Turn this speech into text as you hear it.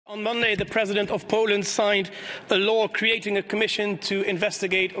On Monday, the President of Poland signed a law creating a commission to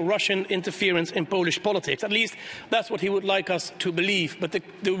investigate Russian interference in Polish politics. At least that's what he would like us to believe. But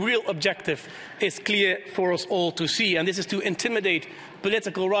the real objective is clear for us all to see, and this is to intimidate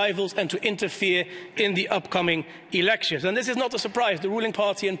political rivals and to interfere in the upcoming elections. And this is not a surprise. The ruling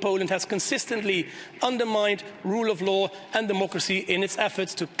party in Poland has consistently undermined rule of law and democracy in its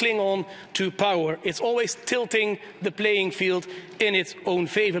efforts to cling on to power. It's always tilting the playing field in its own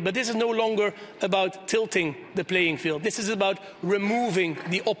favour. But this is no longer about tilting the playing field. This is about removing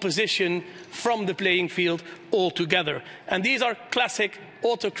the opposition from the playing field altogether. And these are classic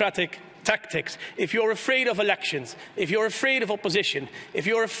autocratic tactics. If you're afraid of elections, if you're afraid of opposition, if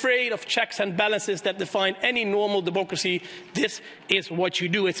you're afraid of checks and balances that define any normal democracy, this is what you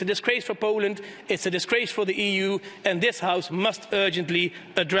do. It's a disgrace for Poland, it's a disgrace for the EU, and this House must urgently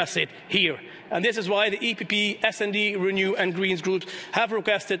address it here. And this is why the EPP, SD, Renew and Greens groups have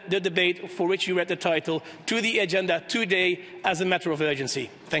requested the debate, for which you read the title, to the agenda today as a matter of urgency.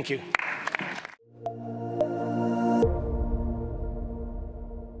 Thank you.